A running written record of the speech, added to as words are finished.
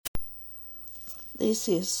This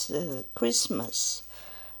is Christmas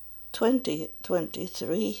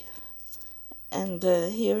 2023, and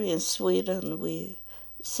here in Sweden we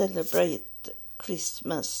celebrate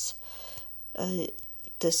Christmas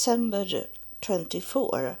December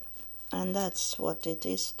 24, and that's what it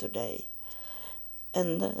is today.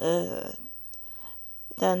 And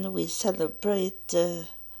then we celebrate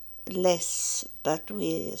less, but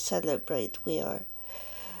we celebrate we are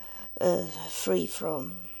free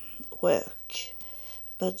from work.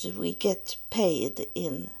 But we get paid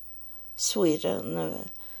in Sweden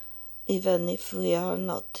even if we are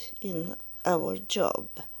not in our job.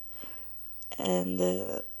 And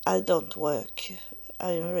I don't work.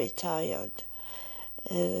 I'm retired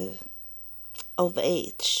of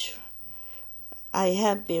age. I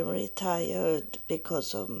have been retired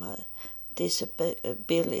because of my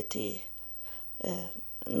disability,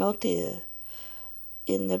 not in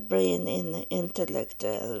the brain, in the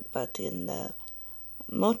intellectual, but in the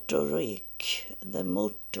motoric, the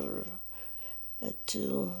motor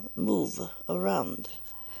to move around.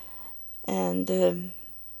 And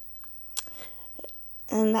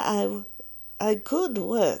I could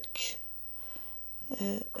work,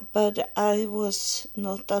 but I was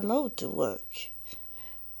not allowed to work.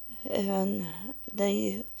 And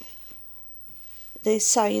they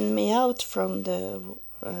signed me out from the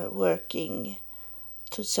working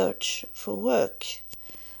to search for work.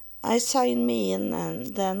 I signed me in,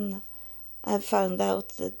 and then I found out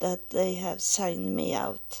that they have signed me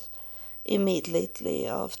out immediately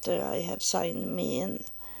after I have signed me in.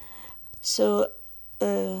 So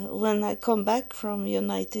when I come back from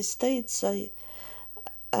United States, I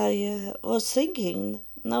was thinking,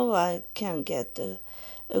 now I can get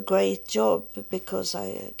a great job because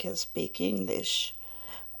I can speak English.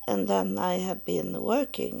 And then I have been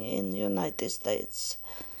working in United States,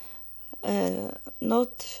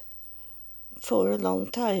 not for a long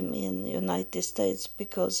time in United States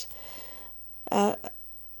because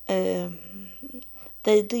they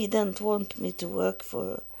didn't want me to work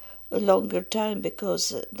for a longer time,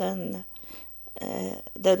 because then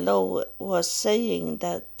the law was saying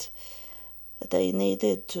that they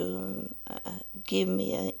needed to give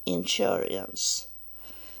me an insurance.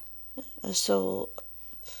 So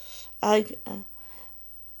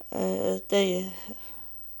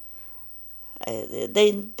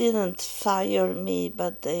they didn't fire me,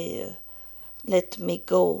 but they let me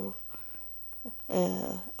go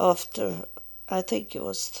after, I think it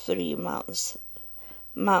was 3 months,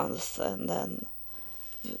 and then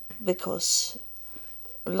because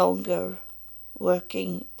longer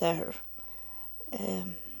working there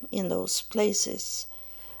in those places,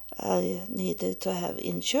 I needed to have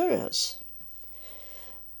insurance.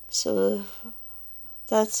 So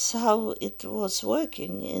that's how it was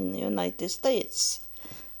working in the United States.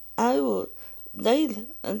 They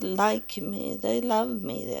like me, they love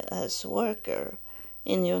me as worker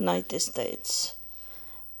in the United States.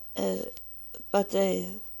 But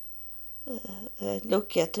they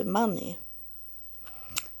look at the money.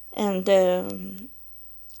 And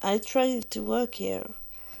I tried to work here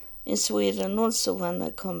in Sweden also when I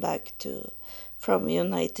come back from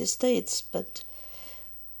United States, but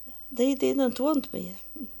they didn't want me.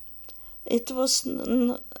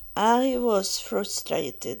 I was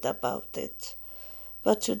frustrated about it,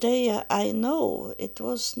 but today I know it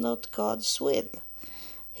was not God's will.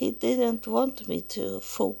 He didn't want me to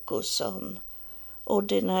focus on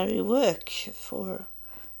ordinary work for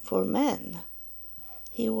men.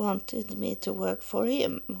 He wanted me to work for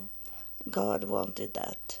him. God wanted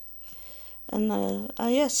that. And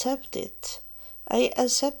I accept it.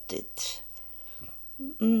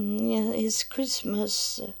 It's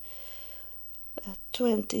Christmas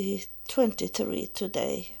 2023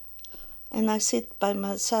 today, and I sit by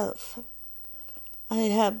myself. I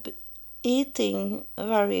have eating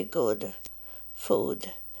very good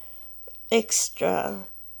food, extra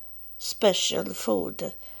special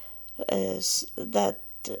food that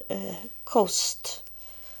cost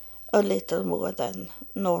a little more than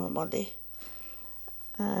normally.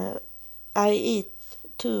 I eat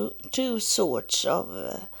two sorts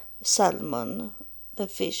of salmon, the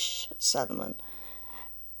fish salmon,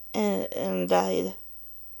 and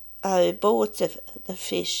I bought the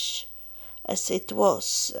fish as it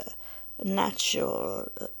was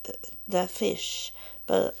natural, the fish,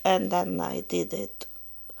 and then I did it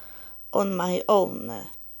on my own,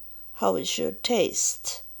 how it should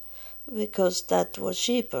taste, because that was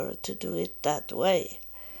cheaper to do it that way.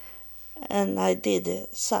 And I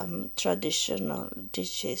did some traditional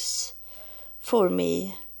dishes for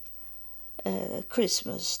me,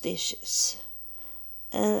 Christmas dishes.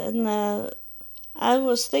 And I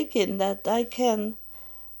was thinking that I can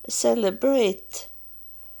celebrate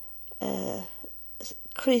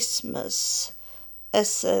Christmas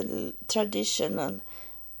as a traditional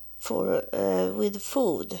for with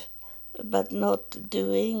food, but not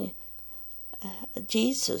doing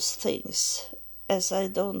Jesus things, as I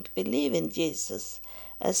don't believe in Jesus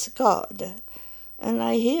as God. And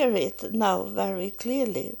I hear it now very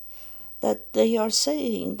clearly that they are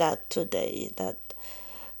saying that today, that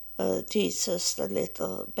Jesus, the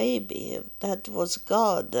little baby, that was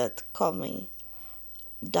God that coming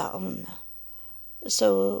down.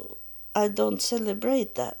 So I don't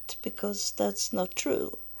celebrate that because that's not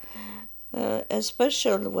true.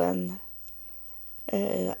 Especially when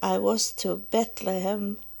I was to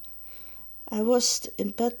Bethlehem. I was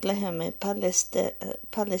in Bethlehem in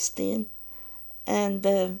Palestine, and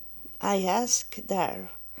I asked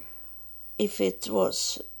there if it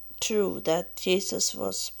was true that Jesus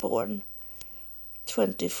was born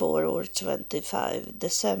 24 or 25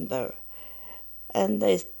 December, and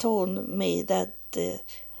they told me that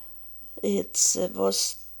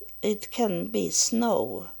it can be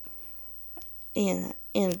snow in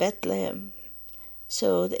Bethlehem,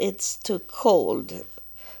 so it's too cold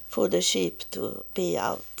for the sheep to be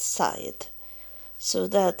outside. So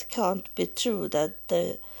that can't be true that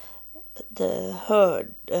the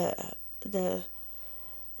herd, the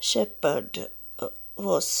shepherd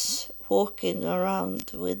was walking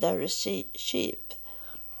around with their sheep,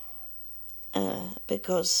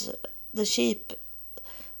 because the sheep,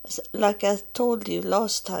 like I told you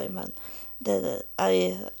last time, and that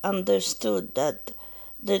I understood that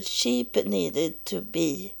the sheep needed to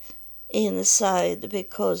be inside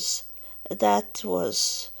because that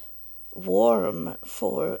was warm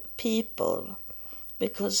for people,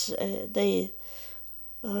 because they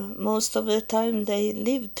most of the time they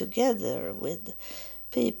live together with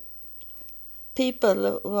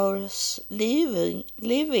people who was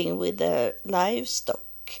living with their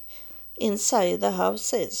livestock inside the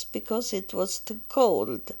houses because it was too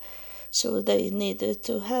cold. So they needed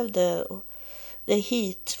to have the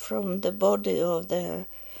heat from the body of their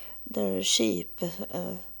sheep,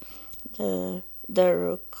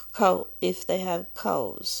 their cow, if they have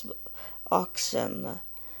cows, oxen,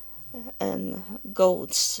 and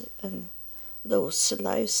goats, and those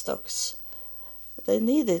livestock. They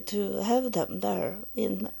needed to have them there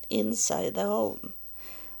inside the home.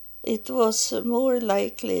 It was more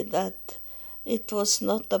likely that it was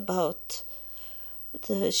not about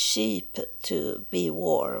the sheep to be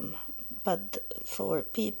warm, but for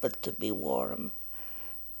people to be warm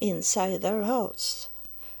inside their house.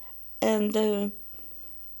 And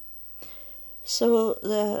so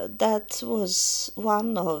that was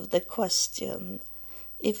one of the questions,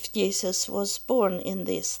 if Jesus was born in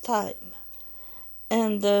this time.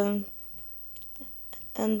 And then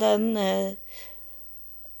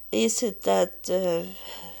is it that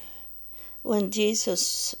when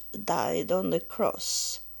Jesus died on the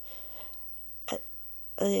cross,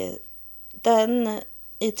 then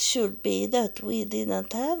it should be that we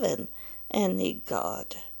didn't have any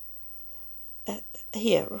God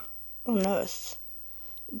here on earth.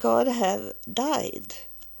 God have died,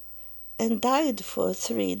 and died for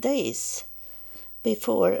 3 days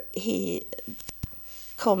before he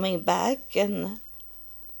coming back and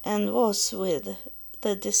was with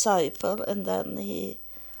the disciple, and then he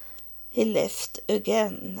left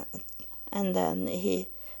again, and then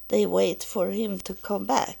they wait for him to come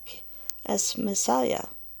back as Messiah.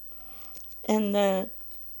 And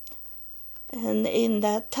in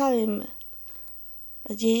that time,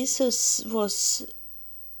 Jesus was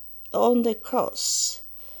on the cross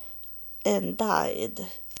and died,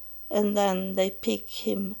 and then they pick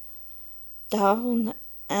him down,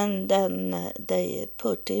 and then they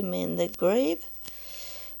put him in the grave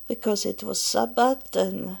because it was Sabbath,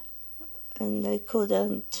 and they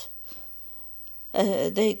couldn't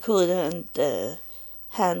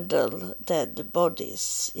handle dead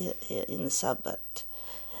bodies in Sabbath,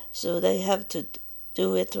 so they have to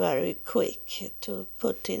do it very quick to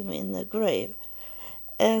put him in the grave.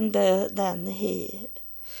 And then he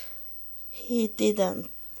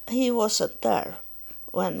wasn't there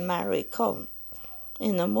when Mary came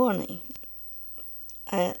in the morning,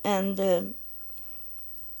 and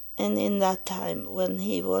in that time when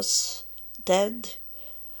he was dead,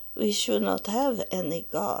 we should not have any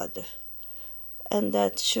God, and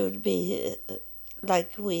that should be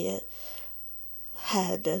like we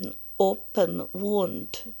had an open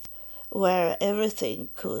wound where everything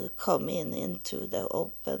could come into the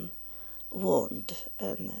open wound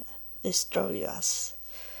and destroy us.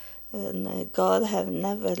 And God have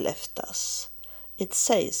never left us it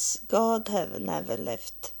says God have never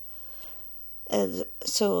left. And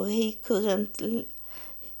so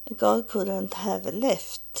God couldn't have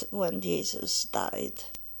left when Jesus died,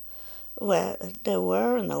 where there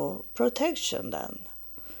were no protection then.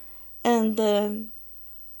 And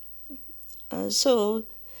so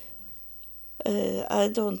I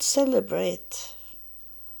don't celebrate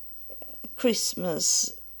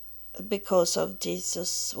Christmas because of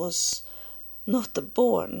Jesus was not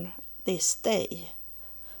born this day.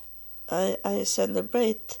 I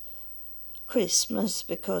celebrate Christmas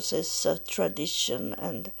because it's a tradition,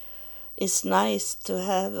 and it's nice to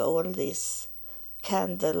have all this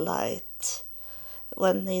candlelight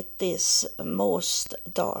when it is most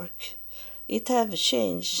dark. It have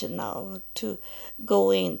changed now to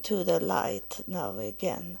go into the light now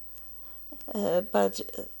again. But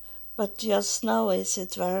just now is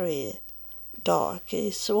it very dark.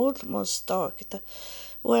 It's almost dark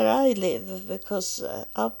where I live, because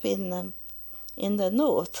up in the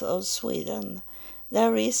north of Sweden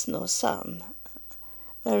there is no sun.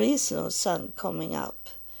 There is no sun coming up.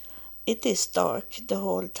 It is dark the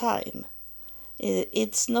whole time.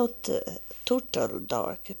 It's not total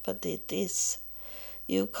dark, but it is.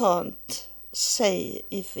 You can't say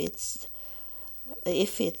if it's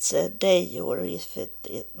a day or if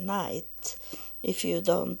it's night if you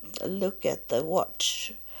don't look at the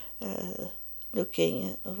watch,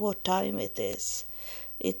 looking what time it is.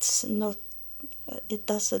 It's not. It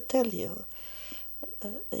doesn't tell you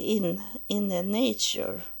in the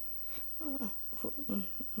nature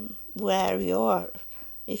where you are,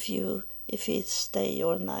 if it's day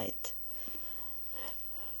or night.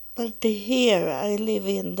 But here I live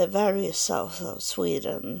in the very south of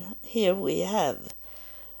Sweden. Here we have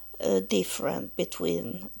a difference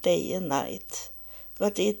between day and night,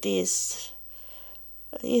 but it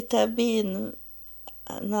have been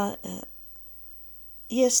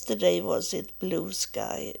yesterday was it blue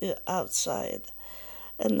sky outside,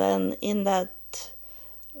 and then in that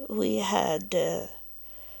we had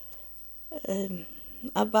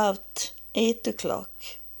about 8 o'clock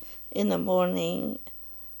in the morning,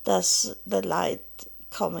 that's the light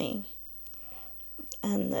coming,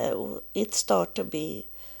 and it started to be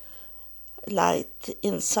light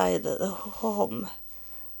inside the home.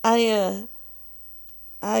 I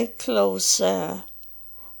close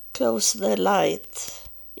the light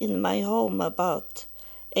in my home about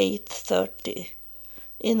 8:30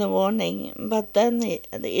 in the morning, but then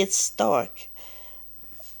it's dark,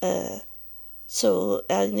 so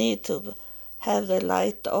I need to have the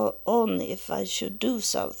light on if I should do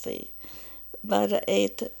something. But at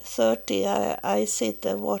 8:30 I sit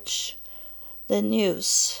and watch the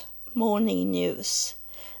news, morning news,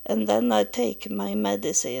 and then I take my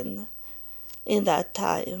medicine in that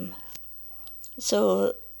time.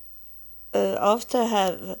 So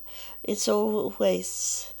after it's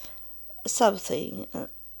always something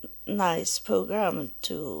nice program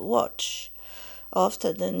to watch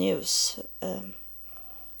after the news.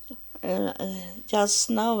 Just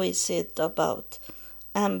now is it about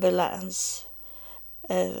ambulance,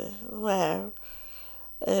 where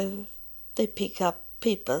they pick up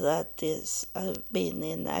people that been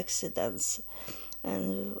in accidents,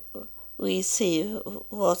 and we see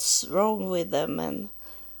what's wrong with them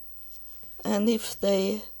and if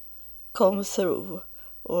they come through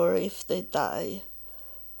or if they die.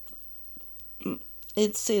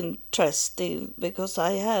 It's interesting because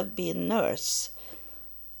I have been nurse,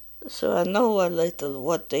 so I know a little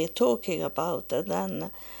what they're talking about, and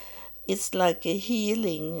then it's like a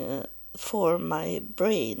healing for my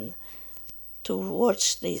brain to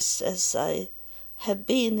watch this, as I have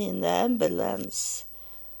been in the ambulance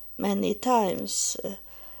many times.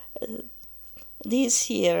 This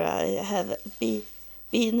year I have been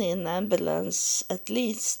in ambulance at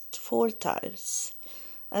least 4 times.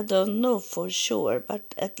 I don't know for sure,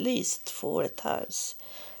 but at least 4 times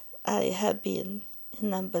I have been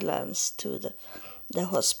in ambulance to the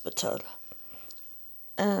hospital.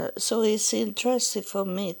 So it's interesting for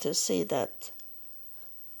me to see that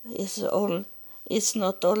it's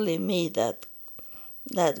not only me that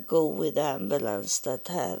go with the ambulance that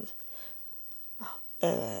have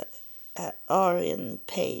are in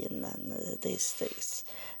pain and these things,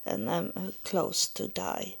 and I'm close to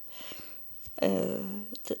die.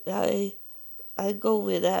 I go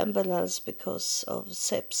with the ambulance because of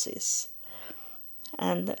sepsis,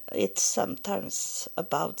 and it's sometimes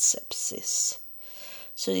about sepsis.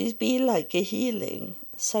 So it be like a healing,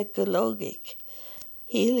 psychological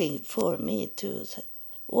healing for me to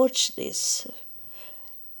watch this.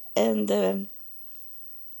 And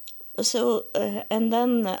and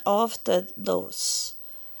then after those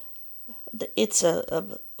it's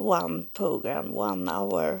a one program, 1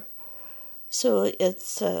 hour, so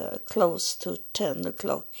it's close to 10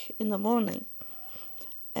 o'clock in the morning.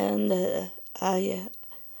 And I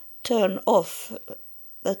turn off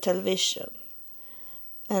the television,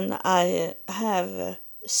 and I have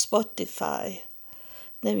Spotify,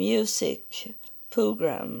 the music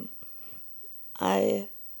program. I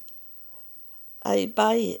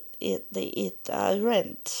buy it, I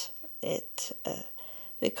rent it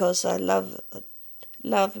because I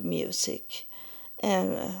love music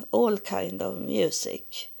and all kind of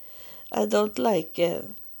music. I don't like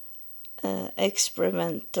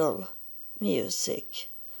experimental music.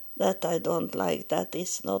 That I don't like. That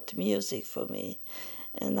is not music for me.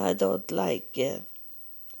 And I don't like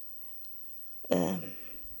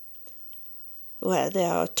where they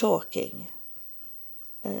are talking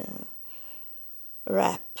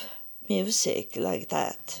rap music like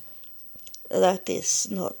that. That is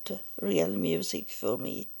not real music for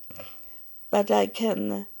me. But I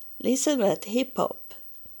can listen to hip-hop.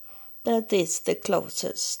 That is the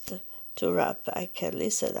closest to rap I can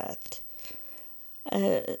listen at.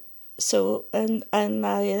 So and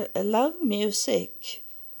I love music,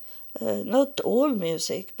 not all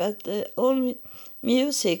music, but all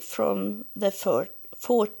music from the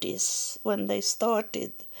 40s when they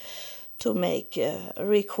started to make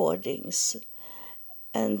recordings,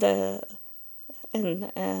 and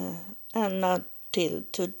not till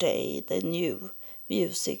today, the new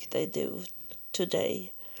music they do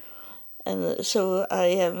today. And so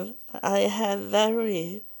I have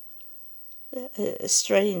very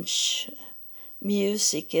strange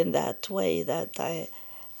music in that way, that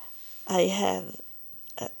I have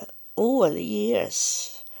all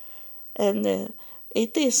years. And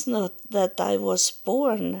it is not that I was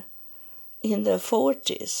born in the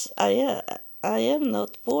 40s. I am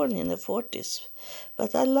not born in the 40s,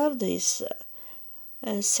 but I love this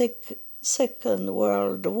Second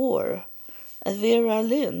World War. Vera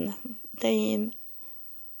Lynn, Dame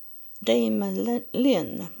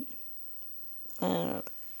Lynn,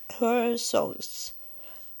 her songs,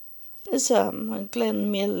 some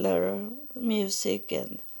Glenn Miller music,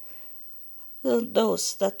 and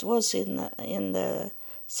those that was in the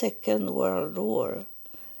Second World War.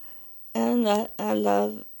 And I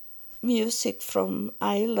love music from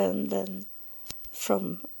Ireland and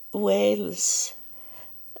from Wales.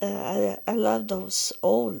 I love those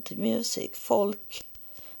old music, folk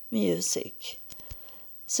music.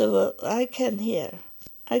 So I can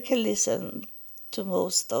listen to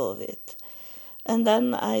most of it. And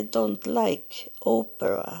then I don't like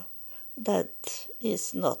opera. That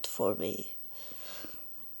is not for me.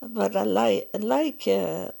 But I like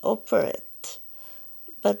operette.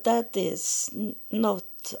 But that is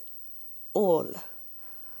not all.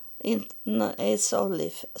 It's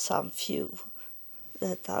only some few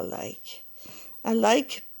that I like. I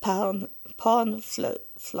like pan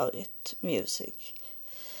flute music.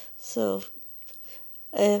 So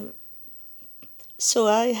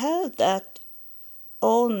I have that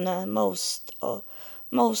on most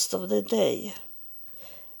of the day,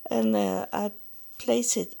 and I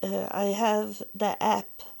place it. I have the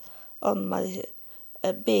app on my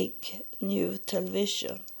big new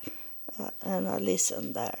television, and I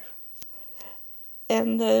listen there.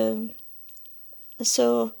 And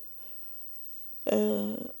so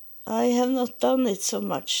I have not done it so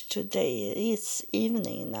much today. It's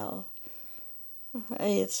evening now.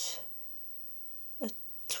 It's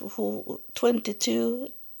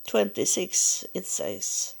 22:26, it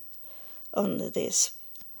says on this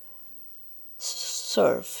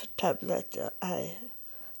surf tablet I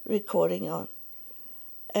recording on.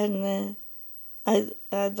 And I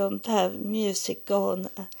don't have music on.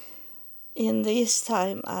 In this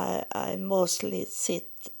time I mostly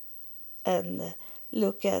sit and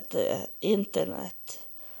look at the internet,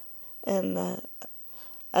 and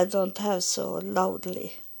I don't have so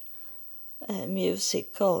loudly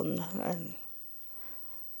music on, and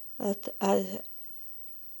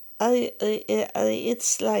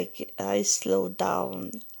it's like I slow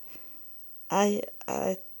down. I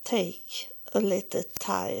take a little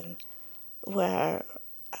time where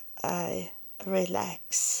I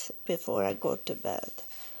relax before I go to bed.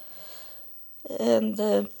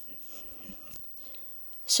 And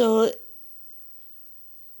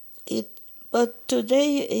but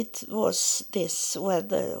today it was this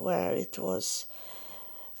weather where it was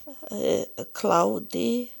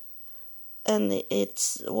cloudy, and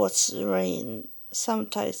it was rain.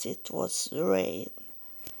 Sometimes it was rain.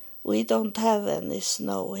 We don't have any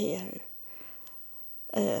snow here.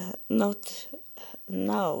 Not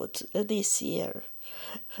now, this year,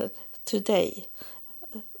 today.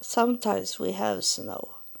 sometimes we have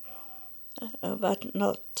snow, but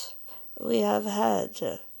not. We have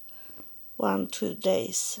had 1-2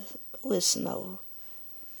 days with snow,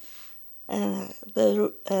 and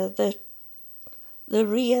the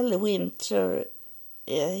real winter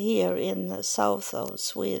here in the south of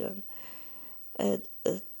Sweden,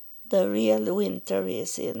 the real winter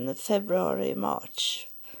is in February, March.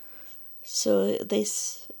 So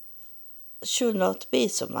this should not be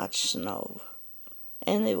so much snow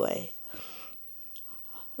anyway.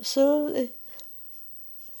 So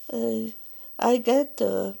I get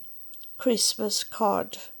a Christmas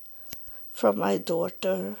card from my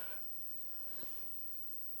daughter,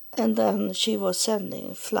 and then she was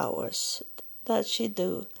sending flowers that she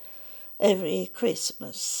do every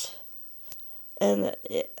Christmas. And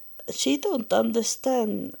she don't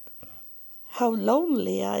understand how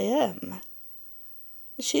lonely I am.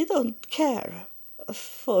 She don't care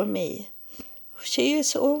for me. She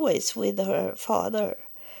is always with her father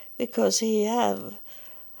because he have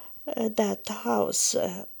that house.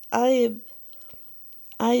 I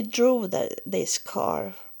drew this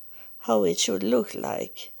car, how it should look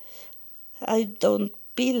like. I don't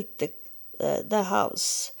build the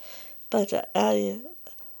house, but I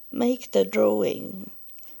make the drawing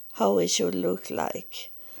how it should look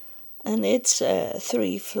like. And it's a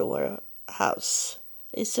 3-floor house.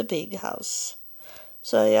 It's a big house.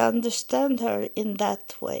 So I understand her in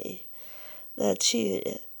that way, that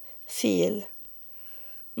she feel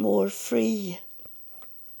more free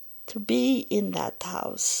to be in that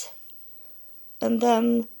house. And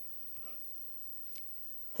then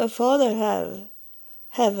her father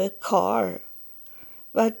have a car,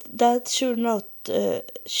 but that should not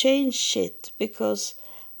change it, because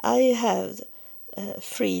I have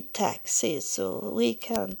free taxi, so we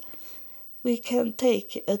can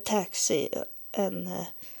take a taxi and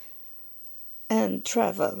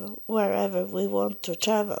travel wherever we want to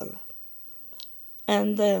travel,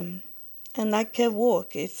 and I can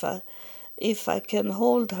walk if I can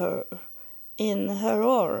hold her in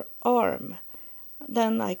her arm,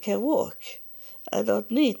 then I can walk. I don't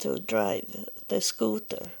need to drive the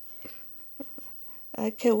scooter. I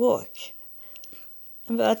can walk.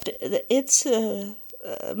 But it's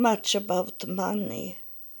much about money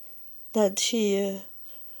that she...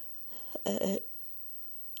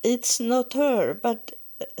 it's not her, but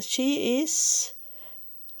she is...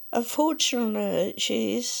 Unfortunately,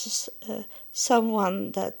 she is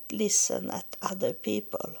someone that listens at other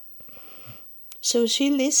people. So she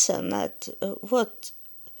listens at what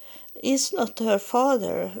is not her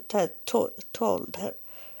father that told her,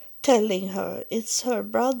 telling her, it's her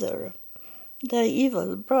brother, the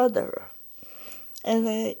evil brother.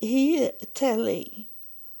 And he telling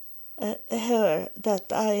her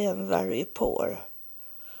that I am very poor.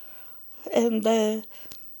 And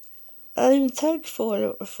I'm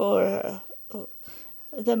thankful for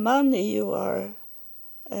the money you are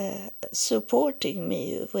supporting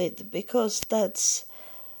me with, because that's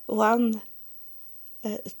one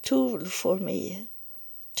tool for me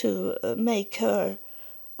to make her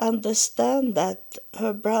understand that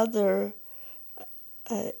her brother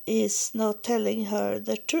is not telling her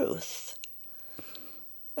the truth.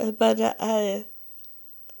 But I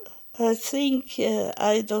think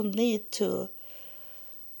I don't need to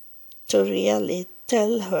really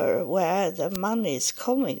tell her where the money is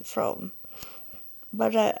coming from.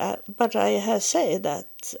 But I have said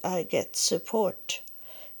that I get support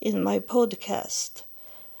in my podcast.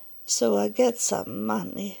 So I get some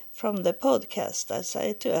money from the podcast, I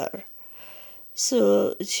say to her.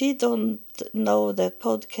 So she don't know the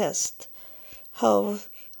podcast, how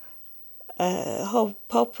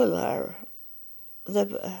popular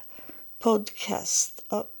the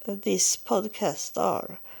this podcast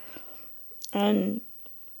are. And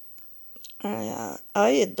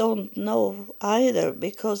I don't know either,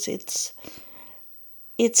 because it's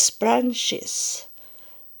branches.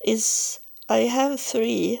 I have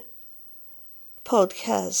 3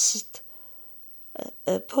 podcast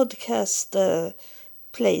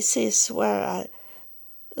places where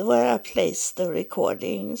I place the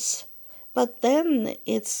recordings, but then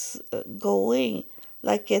it's going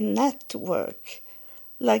like a network.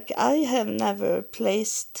 Like I have never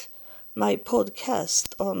placed my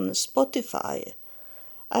podcast on Spotify.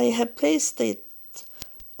 I have placed it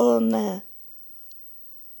on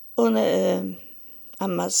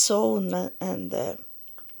Amazon, and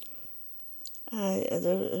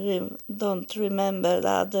I don't remember the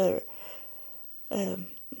other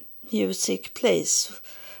music place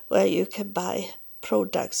where you can buy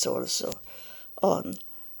products also on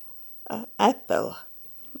Apple.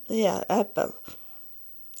 Yeah, Apple.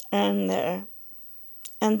 And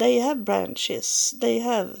and they have branches. They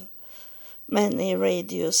have many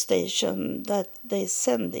radio stations that they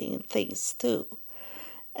sending things to.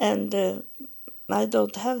 And I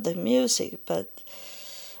don't have the music, but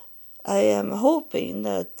I am hoping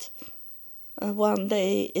that one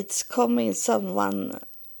day it's coming someone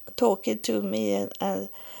talking to me and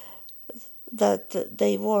that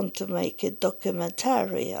they want to make a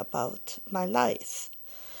documentary about my life,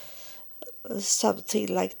 something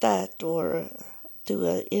like that, or do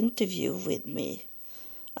an interview with me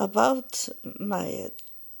about my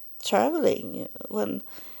traveling.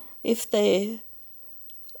 If they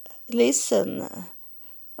listen,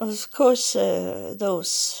 of course,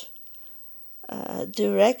 those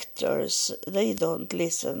directors, they don't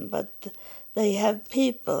listen, but they have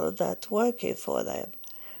people that working for them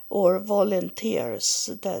or volunteers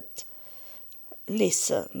that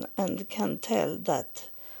listen and can tell that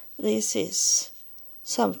this is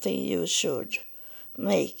something you should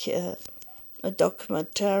make a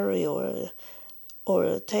documentary or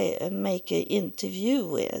make an interview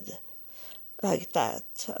with, like that.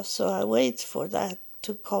 So I wait for that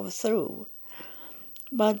to come through.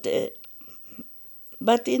 But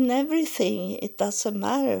in everything, it doesn't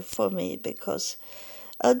matter for me, because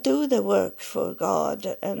I do the work for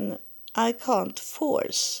God, and I can't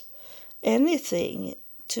force anything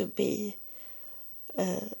to be.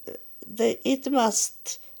 It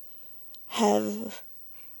must have.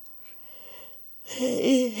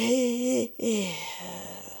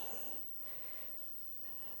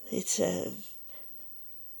 It's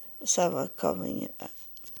someone coming,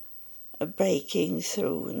 breaking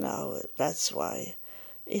through now. That's why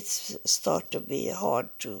it's start to be hard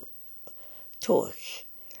to talk.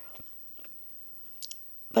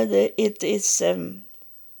 But it is,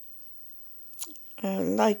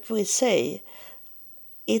 like we say,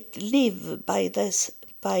 it live by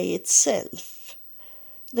itself.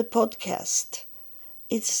 The podcast,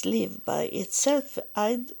 it's live by itself.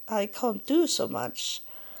 I can't do so much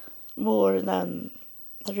more than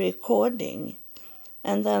recording,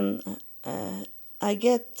 and then I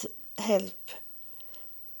get help,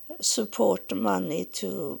 support money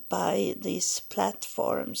to buy these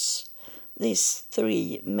platforms, these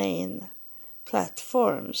 3 main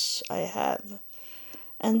platforms I have.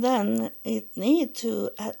 And then it need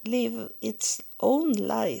to live its own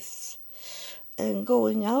life and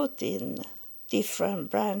going out in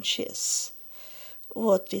different branches,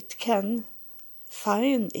 what it can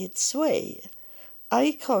find its way.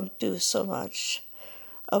 I can't do so much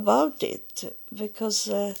about it, because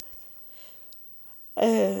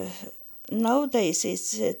nowadays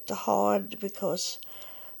it's hard, because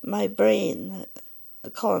my brain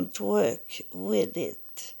can't work with it.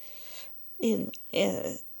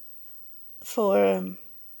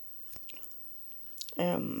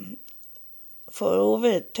 For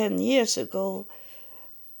over 10 years ago,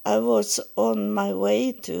 I was on my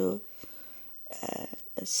way to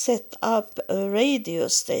set up a radio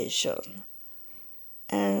station,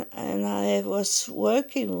 and I was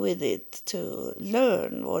working with it to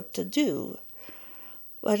learn what to do.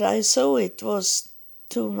 But I saw it was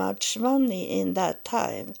too much money in that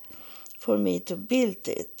time for me to build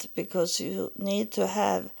it, because you need to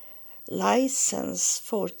have license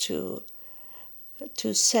to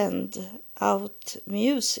send out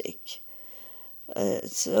music.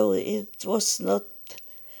 So it was not.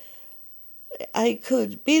 I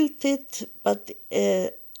could build it, but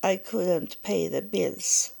I couldn't pay the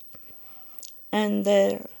bills. And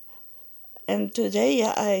today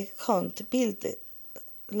I can't build it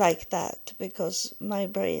like that, because my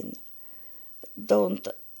brain don't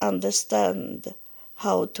understand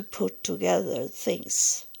how to put together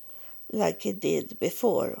things like it did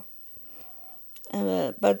before.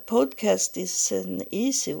 But podcast is an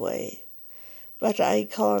easy way, but I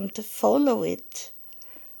can't follow it.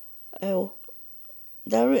 I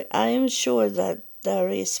am sure that there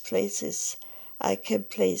is places I can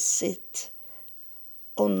place it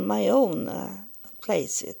on my own,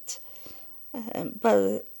 place it.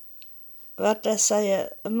 But as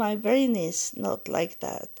my brain is not like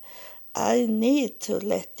that. I need to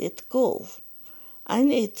let it go. I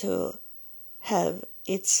need to have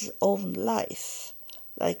its own life,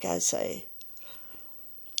 like I say.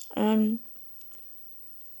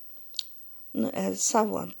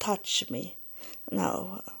 Someone touched me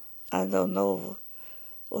now. I don't know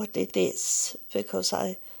what it is, because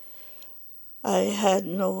I had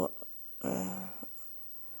no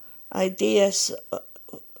ideas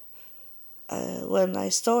when I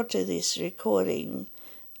started this recording.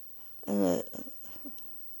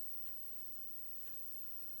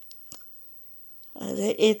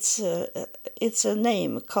 It's a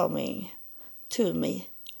name coming to me,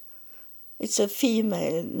 It's a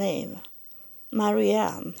female name,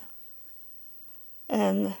 Marianne.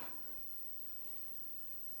 And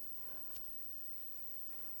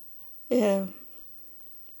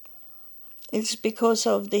it's because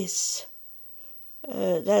of this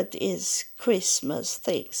that is Christmas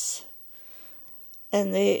things.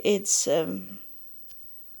 And it's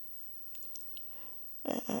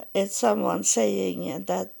someone saying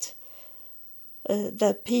that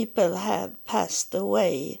people have passed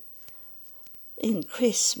away in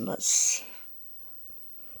Christmas,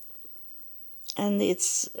 and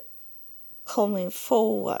it's coming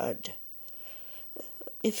forward.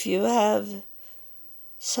 If you have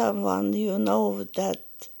someone you know that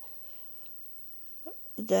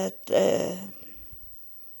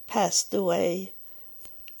passed away,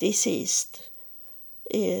 deceased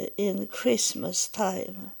in Christmas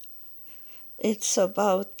time, it's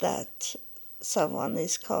about that someone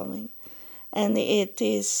is coming, and it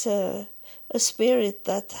is a spirit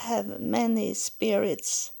that have many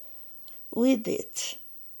spirits with it,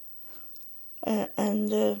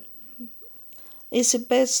 and it's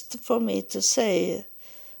best for me to say,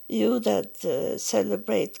 you that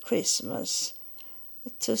celebrate Christmas,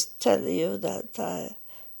 to tell you that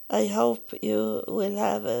I hope you will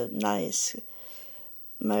have a nice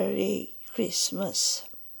Merry Christmas.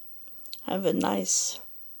 Have a nice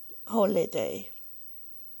holiday.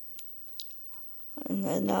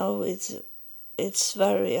 And now it's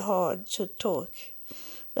very hard to talk.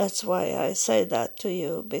 That's why I say that to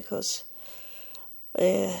you, because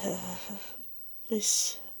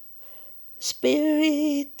this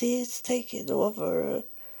spirit is taking over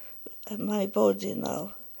my body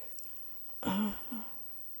now.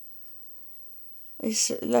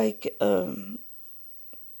 It's like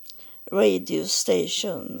radio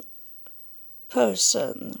station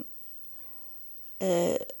person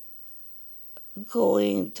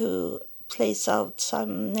going to place out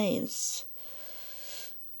some names.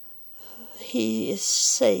 He is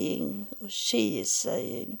saying, or she is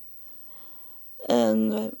saying,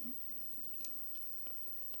 and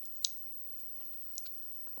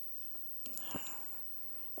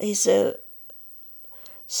is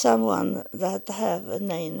someone that have a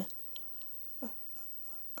name.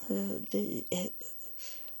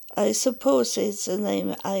 I suppose it's a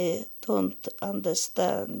name I don't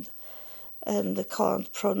understand and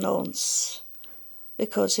can't pronounce,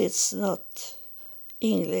 because it's not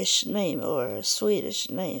English name or a Swedish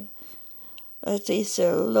name. It is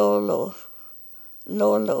a Lolo,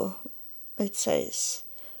 it says,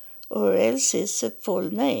 or else it's a full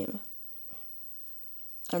name,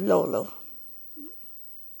 a Lolo,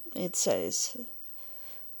 it says.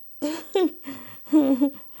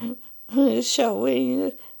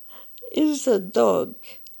 Showing is a dog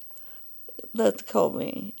that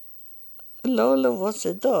coming. Lolo was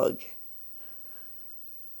a dog,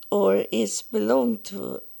 or is belonged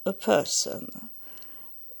to a person.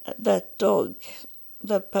 That dog,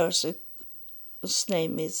 the person's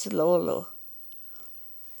name is Lolo.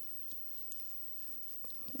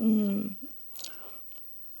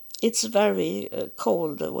 It's very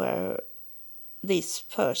cold where this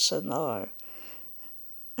person are.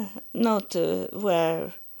 Not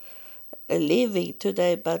where living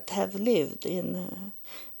today, but have lived in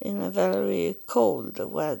a very cold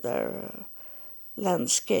weather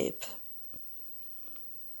landscape.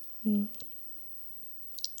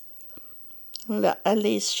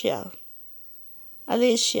 Alicia,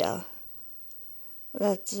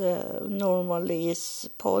 that normally is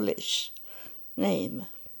Polish name.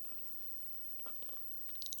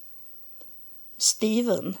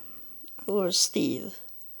 Stephen, or Steve.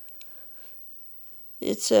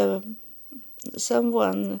 It's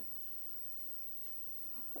someone,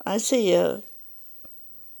 I see a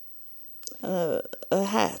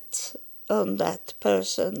hat on that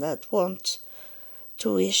person that wants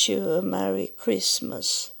to wish you a Merry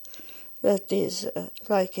Christmas. That is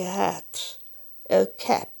like a hat, a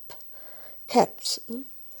caps,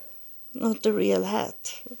 not a real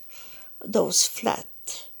hat, those flat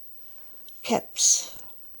caps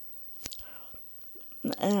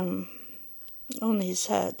on his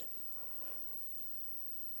head,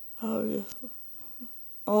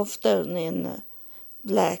 often in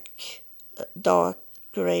black, dark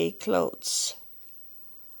grey clothes.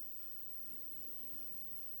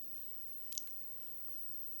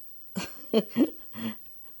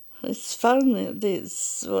 It's funny,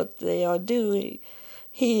 this what they are doing.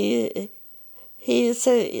 He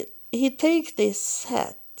take this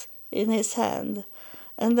hat in his hand,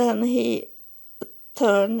 and then he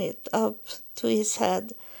turn it up to his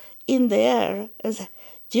head in the air and say,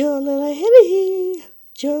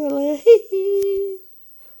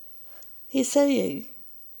 He's saying,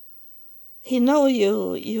 he know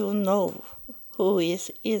you know who is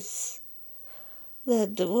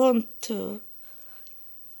that want to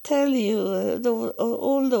tell you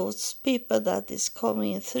all those people that is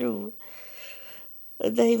coming through.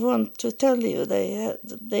 They want to tell you they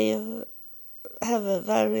have a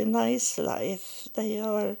very nice life. They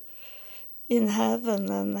are in heaven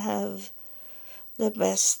and have the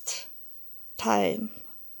best time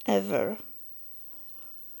ever.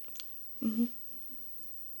 Mm-hmm.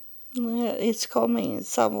 Yeah, it's coming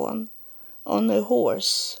someone on a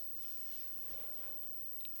horse.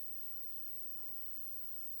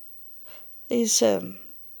 He's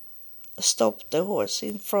stopped the horse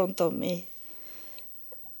in front of me.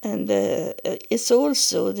 And it's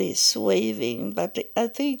also this waving, but I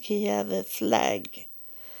think he have a flag,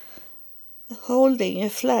 holding a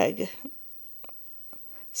flag,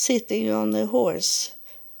 sitting on a horse.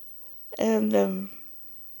 And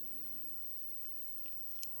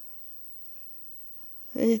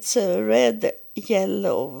it's a red,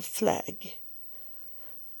 yellow flag.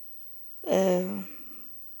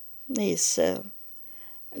 This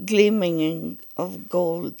gleaming of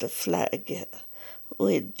gold flag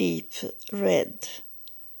with deep red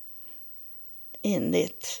in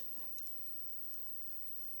it.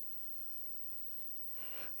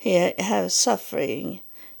 He have suffering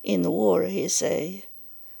in war, he say,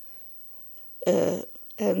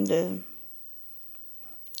 and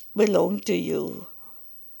belong to you.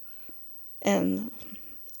 And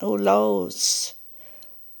Olaus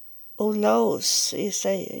is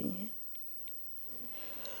saying,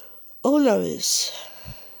 Olaus.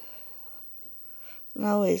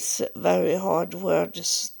 Now it's very hard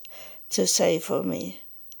words to say for me.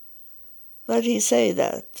 But he say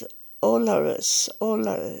that, Olaus.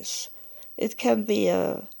 It can be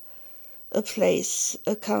a place,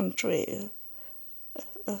 a country,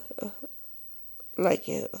 like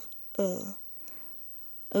a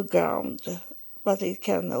ground, but it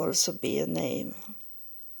can also be a name.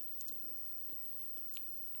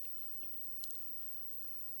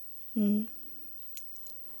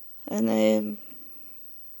 And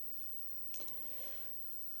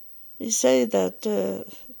he say that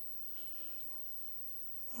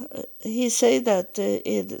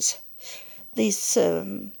it is this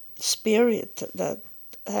spirit that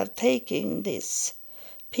have taken these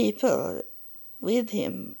people with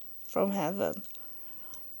him from heaven.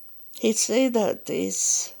 He say that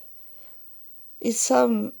it's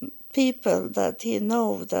some people that he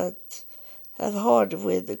know that have hard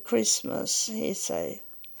with Christmas, he say.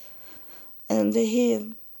 And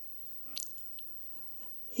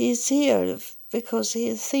he's here because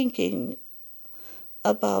he's thinking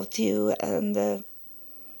about you, and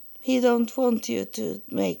he don't want you to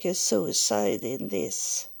make a suicide in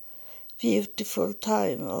this beautiful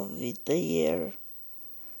time of the year,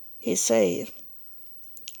 he say.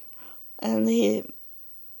 And he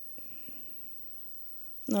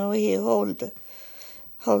hold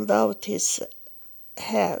out his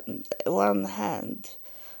hand, one hand,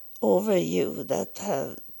 over you that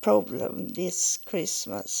have problem this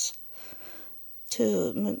Christmas,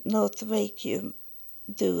 to not make you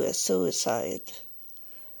do a suicide.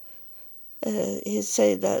 He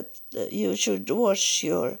say that you should wash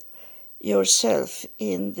yourself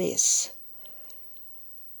in this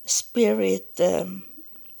spirit,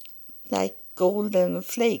 like golden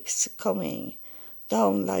flakes coming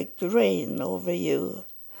down like rain over you.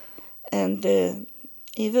 And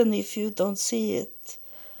even if you don't see it,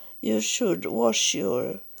 you should wash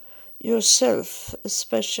yourself,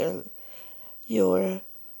 especially your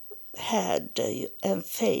head and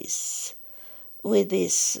face, with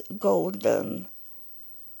this golden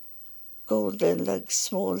like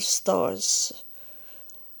small stars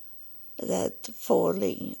that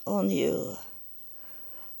falling on you,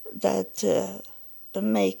 that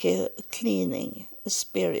make a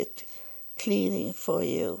spirit cleaning for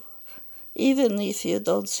you. Even if you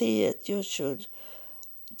don't see it, you should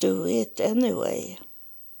do it anyway,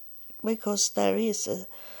 because there is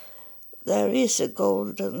a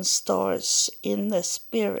golden stars in the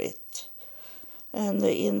spirit, and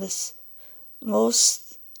in this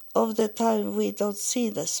most of the time we don't see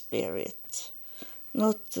the spirit.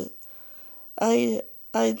 I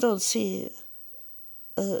don't see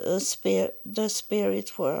the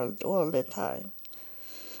spirit world all the time.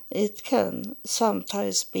 It can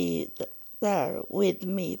sometimes be there with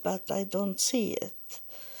me, but I don't see it.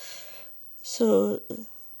 So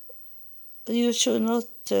you should not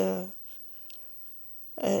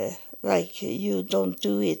like you don't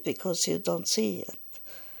do it because you don't see it.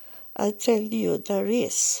 I tell you, there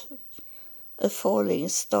is a falling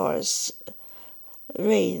stars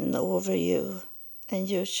reign over you, and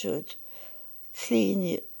you should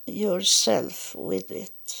clean yourself with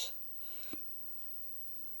it.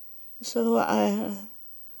 So I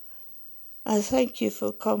thank you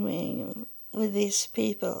for coming with these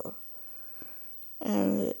people,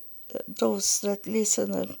 and those that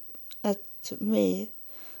listen at me,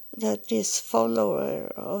 that is follower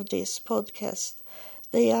of this podcast,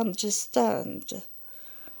 they understand.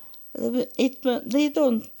 They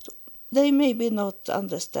maybe not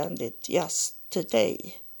understand it just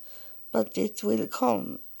today, but it will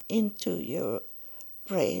come into your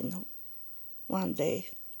brain one day.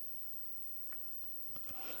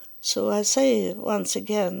 So I say once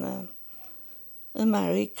again, a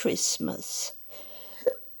Merry Christmas.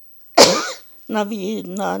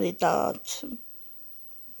 Navidad.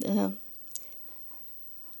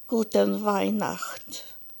 Guten Weihnacht.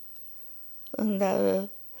 And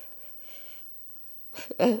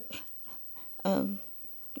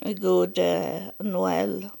a good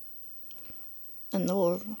Noel and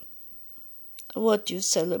all what you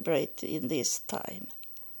celebrate in this time.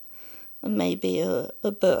 And maybe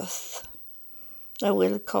a birth that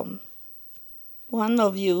will come. One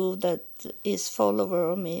of you that is follower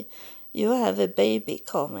of me, you have a baby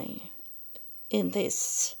coming in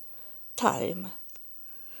this time.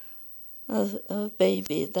 A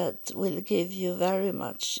baby that will give you very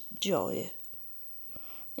much joy.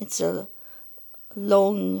 It's a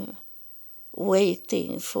long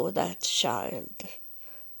waiting for that child,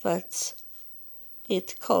 but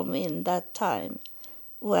it come in that time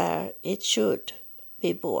where it should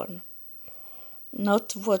be born.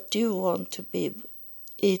 Not what you want to be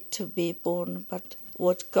born, but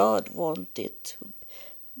what God wanted to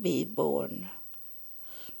be born.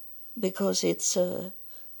 Because it's a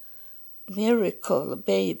miracle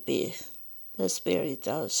baby, the Spirit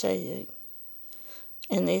are saying,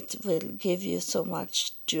 and it will give you so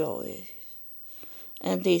much joy.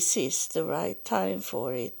 And this is the right time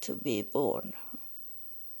for it to be born.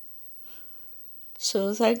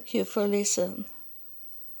 So thank you for listening,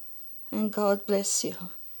 and God bless you.